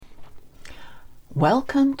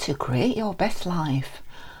Welcome to Create Your Best Life,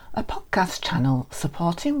 a podcast channel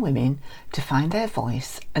supporting women to find their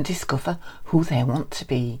voice and discover who they want to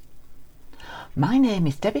be. My name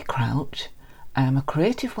is Debbie Crouch. I am a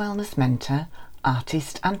creative wellness mentor,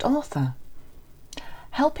 artist and author,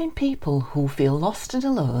 helping people who feel lost and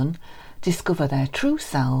alone discover their true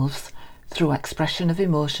selves through expression of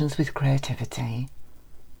emotions with creativity.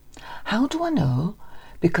 How do I know?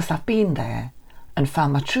 Because I've been there and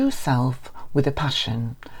found my true self with a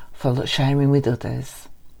passion for sharing with others,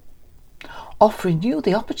 offering you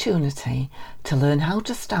the opportunity to learn how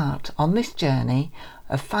to start on this journey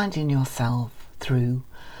of finding yourself through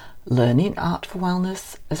learning art for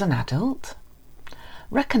wellness as an adult,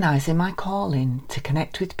 recognising my calling to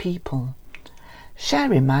connect with people,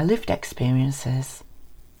 sharing my lived experiences,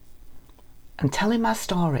 and telling my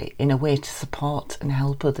story in a way to support and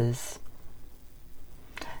help others.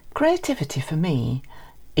 Creativity for me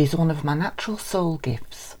is one of my natural soul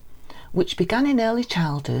gifts, which began in early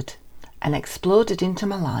childhood and exploded into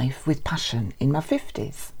my life with passion in my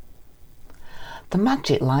 50s. The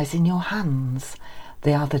magic lies in your hands.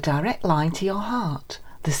 They are the direct line to your heart,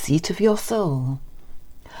 the seat of your soul.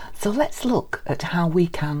 So let's look at how we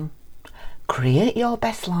can create your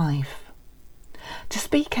best life. To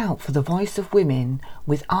speak out for the voice of women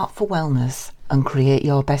with art for wellness and create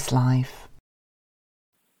your best life.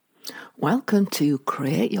 Welcome to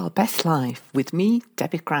Create Your Best Life with me,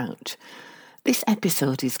 Debbie Crouch. This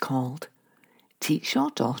episode is called Teach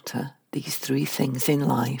Your Daughter These 3 Things in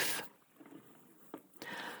Life.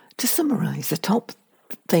 To summarise, the top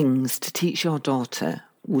things to teach your daughter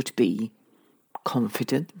would be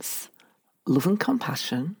confidence, love and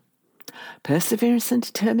compassion, perseverance and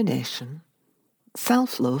determination,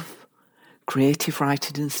 self-love, creative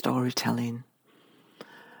writing and storytelling.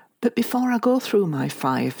 But before I go through my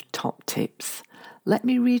 5 top tips, let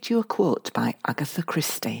me read you a quote by Agatha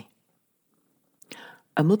Christie.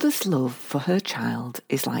 A mother's love for her child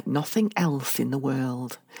is like nothing else in the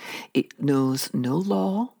world. It knows no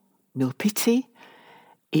law, no pity.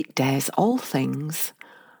 It dares all things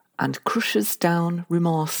and crushes down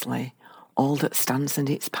remorselessly all that stands in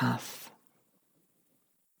its path.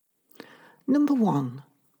 Number 1,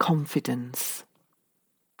 confidence.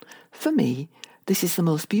 For me, this is the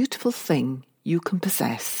most beautiful thing you can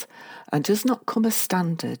possess and does not come as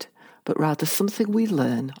standard, but rather something we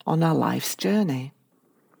learn on our life's journey.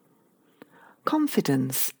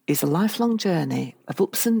 Confidence is a lifelong journey of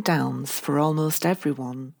ups and downs for almost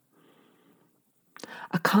everyone.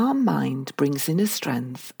 A calm mind brings inner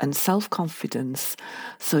strength and self-confidence,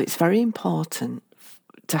 so it's very important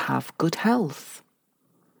to have good health.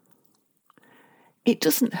 It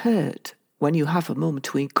doesn't hurt when you have a mum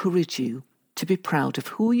to encourage you to be proud of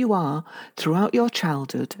who you are throughout your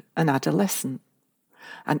childhood and adolescence,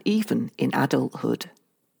 and even in adulthood.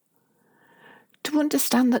 To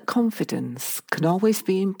understand that confidence can always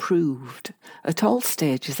be improved at all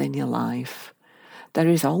stages in your life, there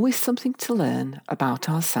is always something to learn about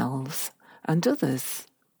ourselves and others.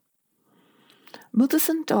 Mothers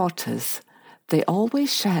and daughters, they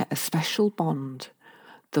always share a special bond,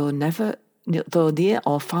 though near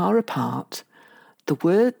or far apart. The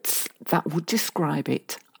words that would describe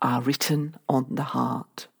it are written on the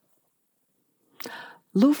heart.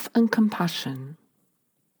 Love and compassion.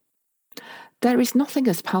 There is nothing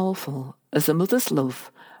as powerful as a mother's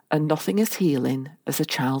love and nothing as healing as a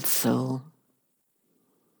child's soul.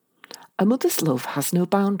 A mother's love has no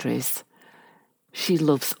boundaries. She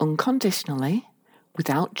loves unconditionally,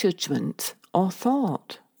 without judgment or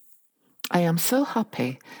thought. I am so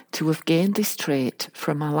happy to have gained this trait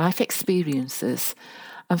from my life experiences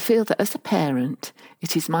and feel that as a parent,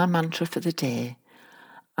 it is my mantra for the day.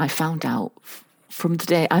 From the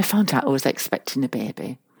day I found out I was expecting a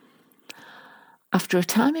baby. After a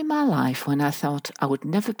time in my life when I thought I would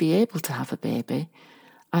never be able to have a baby,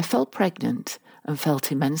 I fell pregnant and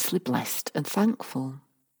felt immensely blessed and thankful.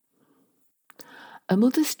 A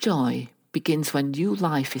mother's joy begins when new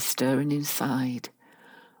life is stirring inside,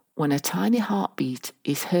 when a tiny heartbeat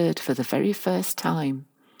is heard for the very first time,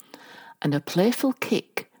 and a playful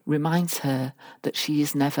kick reminds her that she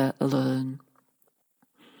is never alone.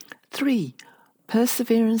 3,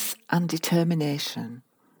 perseverance and determination.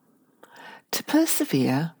 To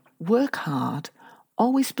persevere, work hard,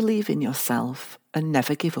 always believe in yourself, and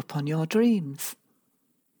never give up on your dreams.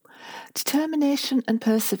 Determination and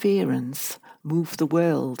perseverance move the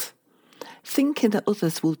world. Thinking that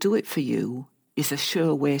others will do it for you is a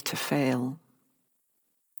sure way to fail.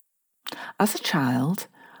 As a child,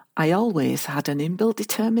 I always had an inbuilt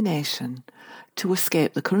determination to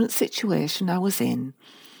escape the current situation I was in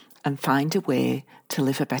and find a way to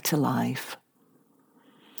live a better life.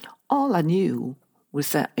 All I knew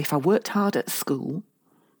was that if I worked hard at school,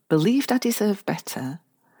 believed I deserved better,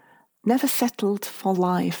 never settled for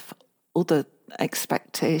life other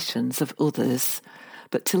expectations of others,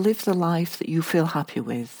 but to live the life that you feel happy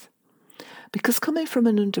with. Because coming from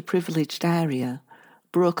an underprivileged area,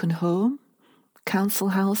 broken home, council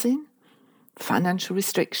housing, financial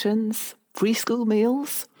restrictions, free school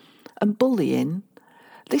meals, and bullying,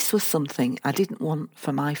 this was something I didn't want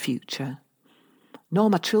for my future, nor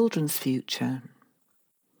my children's future.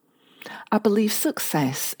 I believe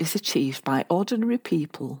success is achieved by ordinary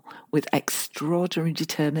people with extraordinary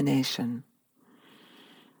determination.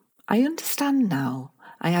 I understand now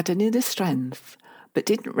I had an inner strength, but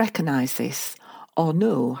didn't recognise this or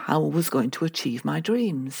know how I was going to achieve my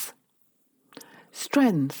dreams.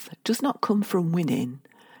 Strength does not come from winning.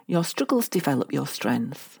 Your struggles develop your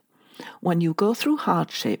strength. When you go through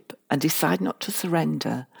hardship and decide not to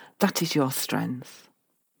surrender, that is your strength.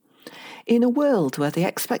 In a world where the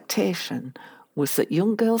expectation was that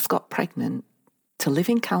young girls got pregnant to live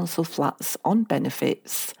in council flats on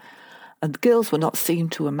benefits, and girls were not seen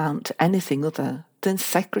to amount to anything other than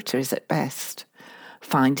secretaries at best,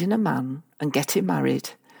 finding a man and getting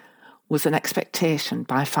married was an expectation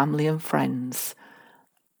by family and friends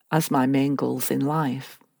as my main goals in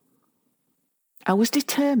life. I was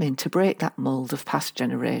determined to break that mould of past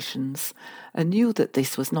generations and knew that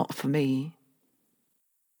this was not for me.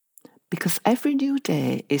 Because every new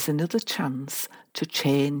day is another chance to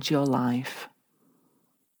change your life.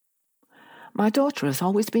 My daughter has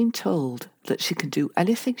always been told that she can do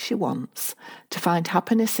anything she wants to find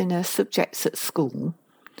happiness in her subjects at school,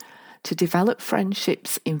 to develop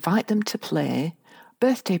friendships, invite them to play,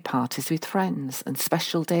 birthday parties with friends and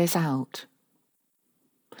special days out.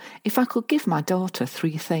 If I could give my daughter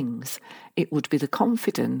 3 things, it would be the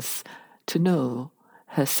confidence to know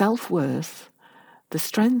her self-worth, the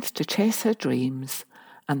strength to chase her dreams,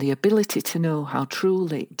 and the ability to know how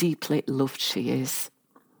truly, deeply loved she is.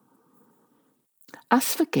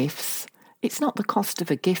 As for gifts, it's not the cost of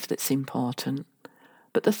a gift that's important,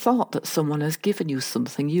 but the thought that someone has given you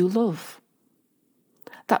something you love.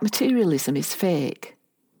 That materialism is fake.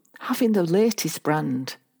 Having the latest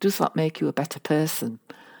brand does not make you a better person,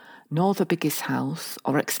 nor the biggest house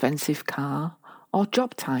or expensive car or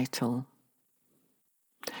job title.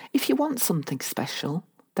 If you want something special,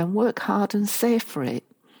 then work hard and save for it.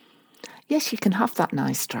 Yes, you can have that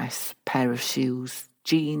nice dress, pair of shoes,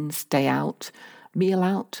 jeans, day out, meal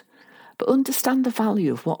out, but understand the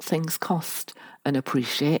value of what things cost and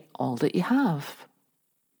appreciate all that you have.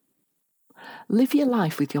 Live your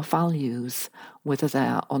life with your values, whether they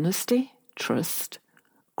are honesty, trust,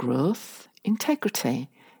 growth, integrity,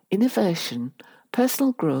 innovation,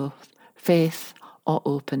 personal growth, faith, or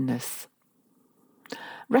openness.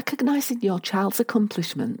 Recognising your child's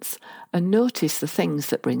accomplishments and notice the things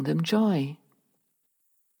that bring them joy.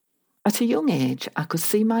 At a young age, I could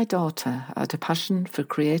see my daughter had a passion for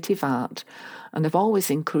creative art and have always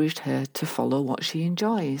encouraged her to follow what she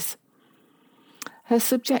enjoys. Her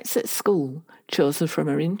subjects at school, chosen from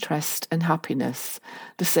her interest and happiness,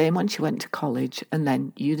 the same when she went to college and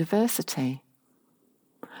then university.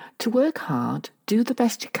 To work hard, do the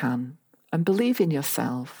best you can, and believe in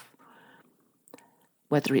yourself.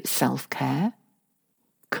 Whether it's self-care,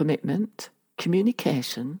 commitment,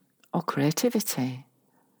 communication, or creativity.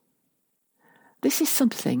 This is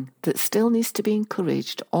something that still needs to be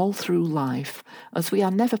encouraged all through life, as we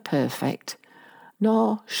are never perfect,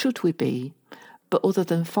 nor should we be, but other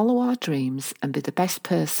than follow our dreams and be the best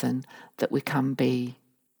person that we can be.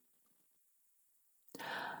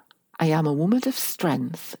 I am a woman of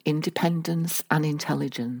strength, independence and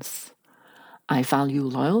intelligence. I value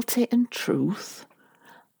loyalty and truth.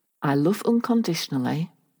 I love unconditionally.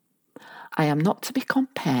 I am not to be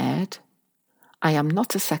compared. I am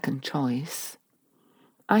not a second choice.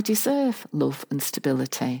 I deserve love and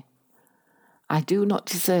stability. I do not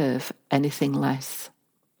deserve anything less.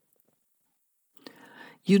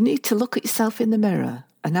 You need to look at yourself in the mirror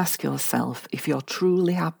and ask yourself if you're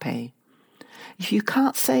truly happy. If you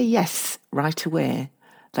can't say yes right away,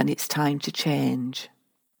 then it's time to change.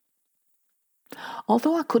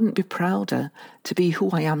 Although I couldn't be prouder to be who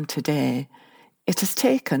I am today, it has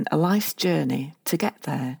taken a life's journey to get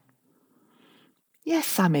there.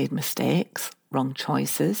 Yes, I made mistakes, wrong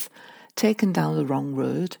choices, taken down the wrong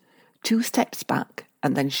road, 2 steps back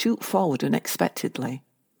and then shoot forward unexpectedly.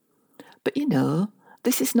 But you know,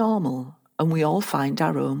 this is normal and we all find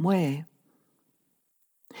our own way.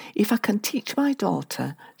 If I can teach my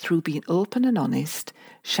daughter through being open and honest,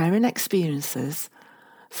 sharing experiences,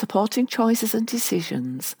 supporting choices and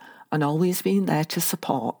decisions, and always being there to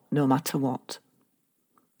support no matter what.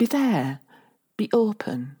 Be there, be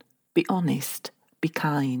open, be honest, be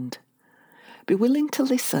kind. Be willing to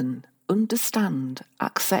listen, understand,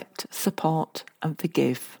 accept, support and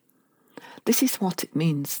forgive. This is what it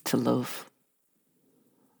means to love.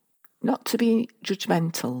 Not to be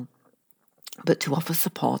judgmental, but to offer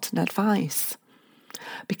support and advice.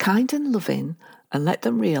 Be kind and loving and let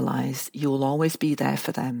them realise you will always be there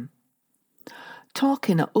for them. Talk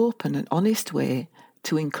in an open and honest way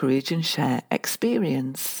to encourage and share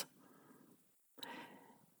experience.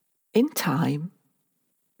 In time,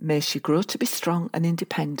 may she grow to be strong and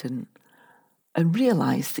independent and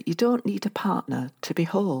realise that you don't need a partner to be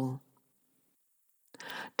whole.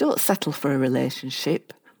 Don't settle for a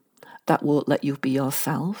relationship that won't let you be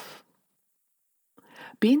yourself.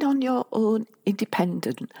 Being on your own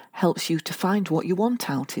independent helps you to find what you want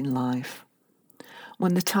out in life.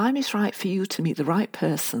 When the time is right for you to meet the right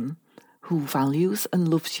person who values and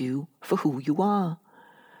loves you for who you are,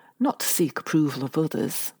 not to seek approval of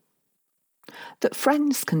others. That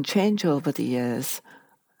friends can change over the years.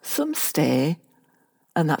 Some stay,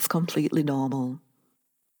 and that's completely normal.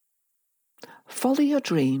 Follow your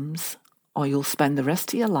dreams, or you'll spend the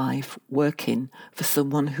rest of your life working for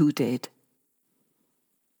someone who did.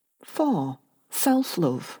 4.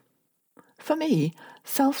 Self-love. For me,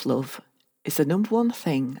 self-love is the number one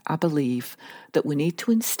thing I believe that we need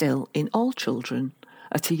to instill in all children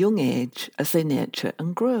at a young age as they nurture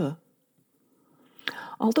and grow.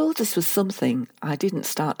 Although this was something I didn't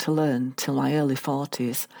start to learn till my early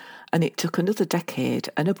 40s, and it took another decade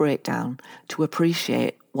and a breakdown to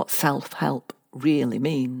appreciate what self-help really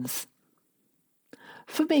means.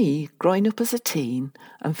 For me, growing up as a teen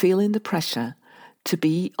and feeling the pressure to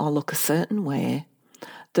be or look a certain way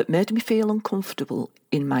that made me feel uncomfortable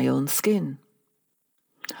in my own skin.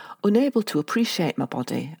 Unable to appreciate my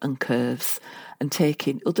body and curves and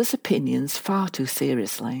taking others' opinions far too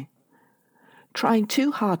seriously. Trying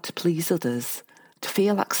too hard to please others, to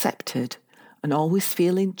feel accepted and always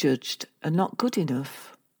feeling judged and not good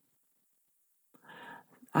enough.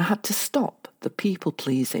 I had to stop the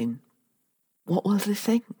people-pleasing. What will they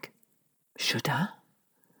think? Should I?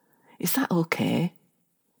 Is that okay?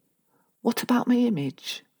 What about my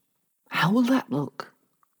image? How will that look?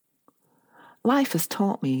 Life has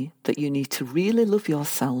taught me that you need to really love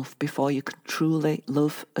yourself before you can truly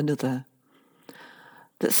love another.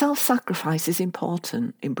 That self-sacrifice is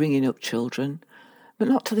important in bringing up children, but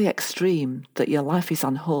not to the extreme that your life is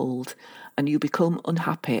on hold and you become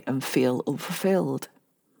unhappy and feel unfulfilled.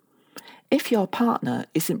 If your partner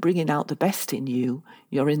isn't bringing out the best in you,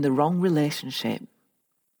 you're in the wrong relationship.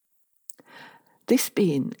 This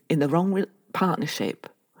being in the wrong partnership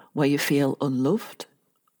where you feel unloved,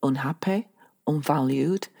 unhappy,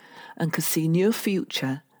 unvalued, and can see no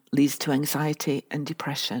future leads to anxiety and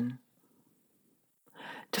depression.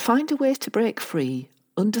 To find a way to break free,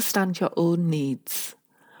 understand your own needs,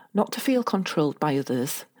 not to feel controlled by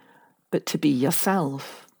others, but to be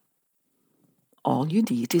yourself. All you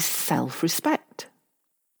need is self-respect.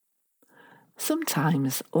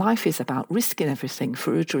 Sometimes life is about risking everything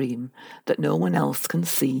for a dream that no one else can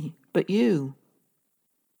see but you.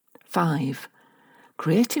 5.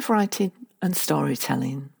 Creative writing and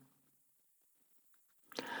storytelling.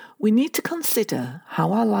 We need to consider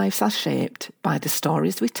how our lives are shaped by the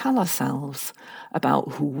stories we tell ourselves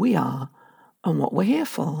about who we are and what we're here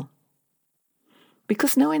for.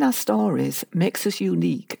 Because knowing our stories makes us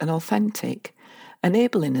unique and authentic,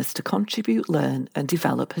 enabling us to contribute, learn and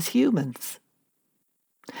develop as humans.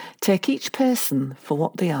 Take each person for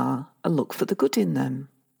what they are and look for the good in them.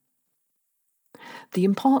 The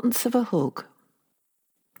importance of a hug.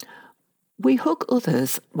 We hug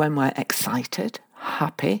others when we're excited,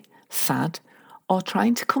 happy, sad, or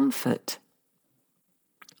trying to comfort.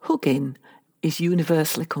 Hugging is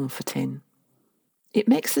universally comforting. It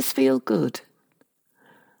makes us feel good.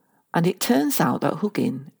 And it turns out that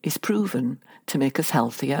hugging is proven to make us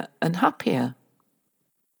healthier and happier.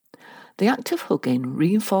 The act of hugging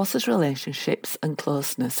reinforces relationships and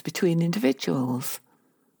closeness between individuals.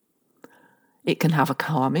 It can have a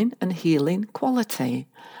calming and healing quality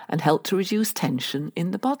and help to reduce tension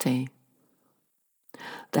in the body,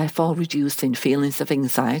 therefore reducing feelings of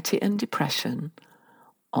anxiety and depression,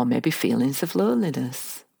 or maybe feelings of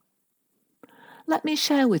loneliness. Let me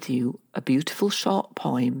share with you a beautiful short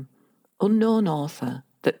poem, unknown author,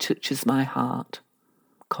 that touches my heart,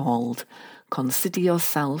 called Consider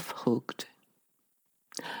Yourself Hugged.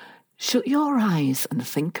 Shut your eyes and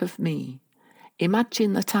think of me.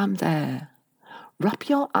 Imagine that I'm there. Wrap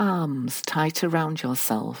your arms tight around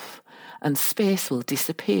yourself and space will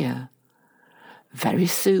disappear. Very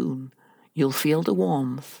soon you'll feel the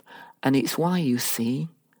warmth, and it's why, you see,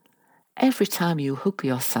 Every time you hug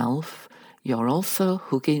yourself, you're also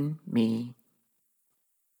hugging me.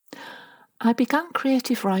 I began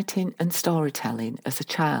creative writing and storytelling as a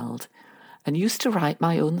child and used to write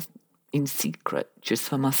my own in secret just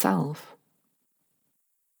for myself.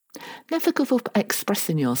 Never give up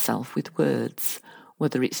expressing yourself with words,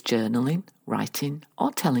 whether it's journaling, writing,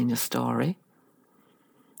 or telling a story.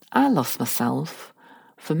 I lost myself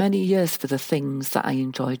for many years for the things that I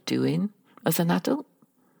enjoyed doing as an adult.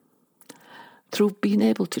 Through being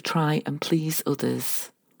able to try and please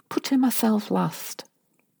others, putting myself last,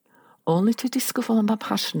 only to discover my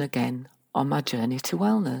passion again on my journey to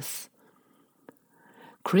wellness.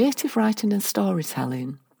 Creative writing and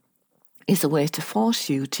storytelling is a way to force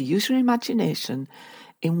you to use your imagination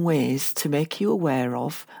in ways to make you aware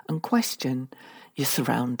of and question your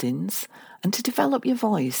surroundings and to develop your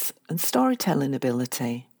voice and storytelling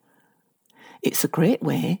ability. It's a great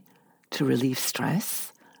way to relieve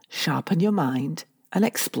stress, sharpen your mind, and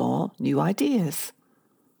explore new ideas.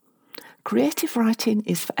 Creative writing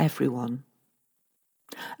is for everyone.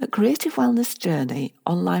 At Creative Wellness Journey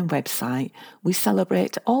online website, we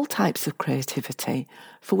celebrate all types of creativity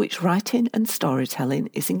for which writing and storytelling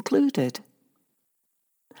is included.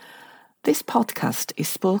 This podcast is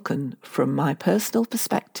spoken from my personal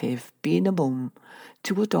perspective, being a mum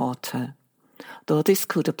to a daughter, though this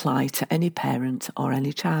could apply to any parent or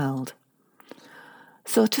any child.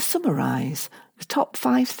 So to summarise, the top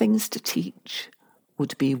 5 things to teach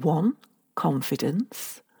would be 1.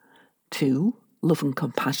 Confidence, 2. Love and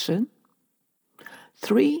compassion,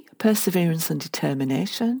 3. Perseverance and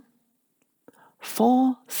determination,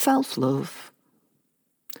 4. Self-love,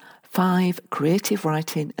 5. Creative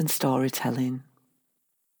writing and storytelling.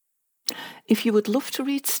 If you would love to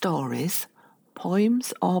read stories,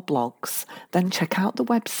 poems or blogs, then check out the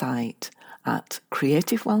website at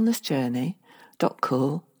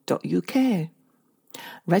creativewellnessjourney.co.uk.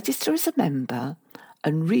 Register as a member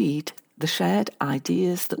and read the shared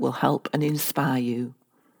ideas that will help and inspire you.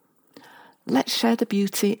 Let's share the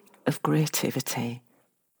beauty of creativity.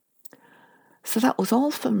 So that was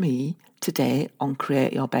all for me today on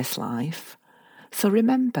Create Your Best Life. So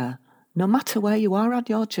remember, no matter where you are on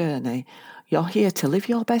your journey, you're here to live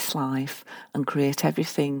your best life and create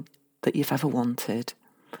everything that you've ever wanted.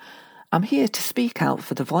 I'm here to speak out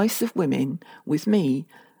for the voice of women with me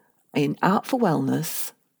in Art for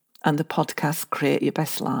Wellness and the podcast Create Your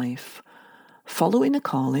Best Life, following a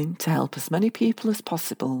calling to help as many people as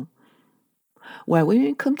possible, where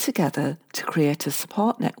women come together to create a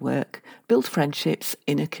support network, build friendships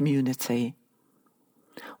in a community.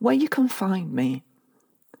 Where you can find me.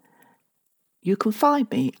 You can find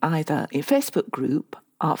me either in Facebook group,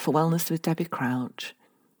 Art for Wellness with Debbie Crouch.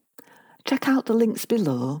 Check out the links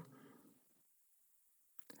below.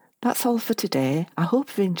 That's all for today. I hope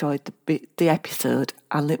you've enjoyed the episode.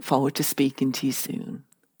 I look forward to speaking to you soon.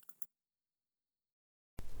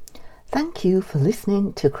 Thank you for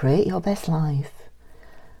listening to Create Your Best Life.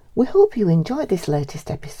 We hope you enjoyed this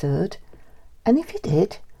latest episode, and if you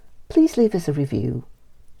did, please leave us a review.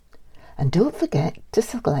 And don't forget to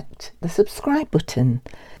select the subscribe button.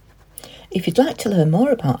 If you'd like to learn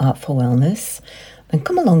more about Art for Wellness, then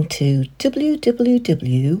come along to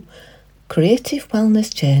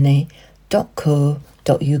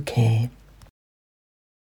www.creativewellnessjourney.co.uk.